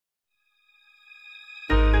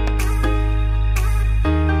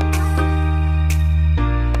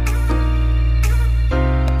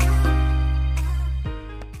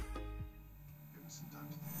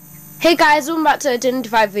Hey guys, welcome back to a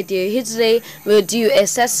Identify video. Here today we'll do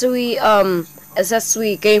accessory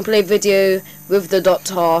gameplay video with the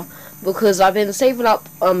Doctar, because I've been saving up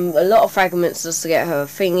a lot of fragments just to get her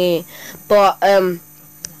thingy, but I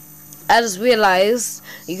just realized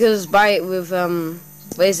you can just buy it with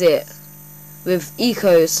with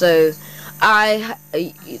eco. So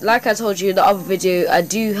like I told you in the other video, I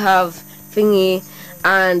do have thingy,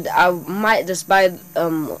 and I might just buy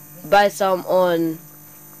some on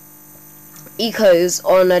ecos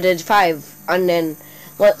on Identify, and then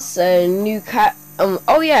once a new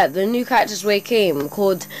the new character's way came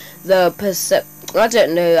called the I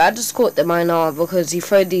don't know, I just call it the miner, because you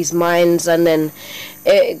throw these mines and then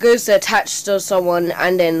it goes to attach to someone,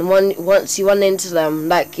 and then once you run into them,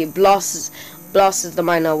 like, it blasts the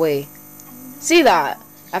miner away. See that?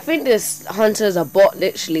 I think this hunter's a bot.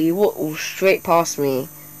 Literally, he walked straight past me.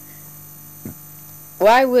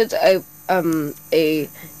 Why would a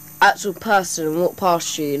actual person walk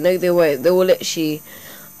past you? No, they won't. They will literally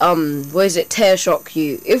tear shock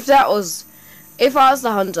you. If I was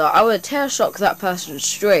the hunter, I would tear shock that person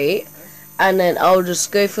straight, and then I'll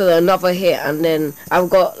just go for another hit, and then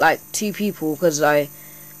I've got like 2 people, because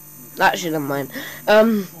actually, never mind.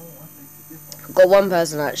 I've got 1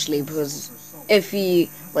 person actually, because if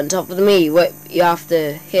he went up with me, you have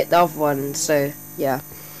to hit the other one. So yeah.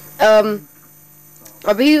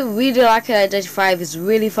 I really like Identify. It's a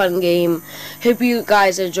really fun game. Hope you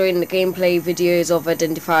guys are enjoying the gameplay videos of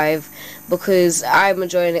Identify, because I'm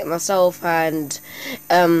enjoying it myself, and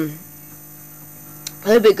I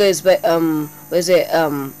hope it goes both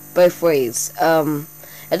ways. I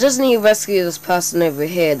just need to rescue this person over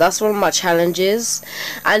here. That's one of my challenges,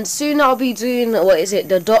 and soon I'll be doing the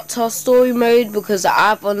Doctar story mode, because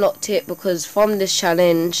I've unlocked it, because from this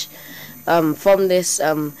challenge, from this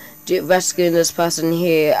rescuing this person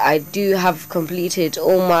here, I do have completed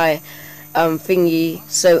all my thingy,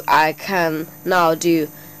 so I can now do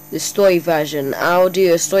the story version. I'll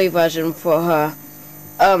do a story version for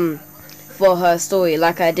her story,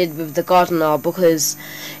 like I did with the gardener, because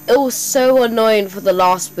it was so annoying for the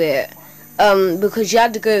last bit, because you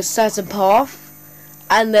had to go a certain path,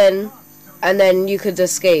 and then you could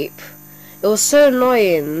escape. It was so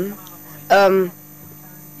annoying.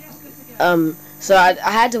 So I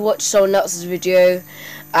had to watch someone else's video,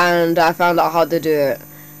 and I found out how to do it.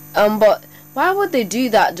 But why would they do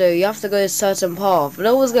that though? You have to go a certain path.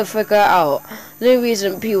 No one's gonna figure it out. The only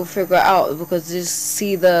reason people figure it out is because they just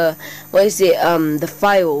see the the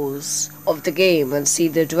files of the game and see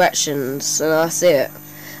the directions, and that's it.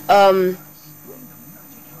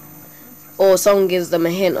 Or someone gives them a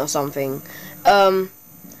hint or something.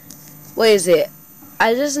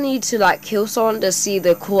 I just need to kill someone to see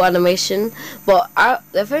the cool animation. But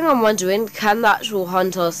the thing I'm wondering, can the actual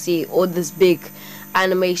hunter see all this big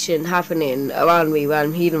animation happening around me when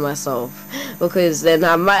I'm healing myself? Because then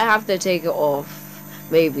I might have to take it off,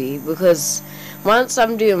 maybe, because once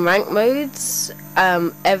I'm doing rank modes,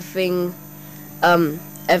 everything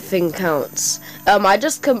counts. I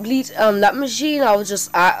just complete that machine.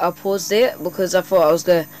 I paused it because I thought I was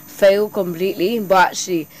gonna fail completely, but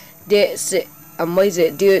actually do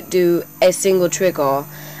a single trigger.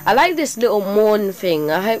 I like this little morn thing.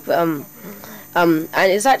 I hope and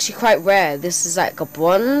it's actually quite rare. This is like a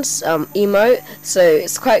bronze emote, so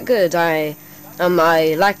it's quite good. I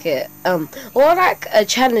like it. Or like a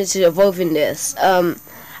challenge to evolving this.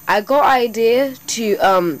 I got an idea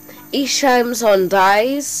to each time someone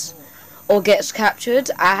dies or gets captured,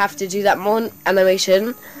 I have to do that morn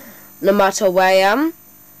animation no matter where I am.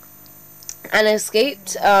 And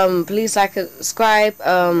escaped. Please like and subscribe.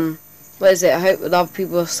 I hope a lot of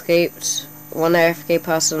people escaped. 1 AFK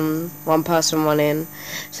person, 1 person won in.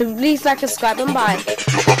 So please like and subscribe, and bye.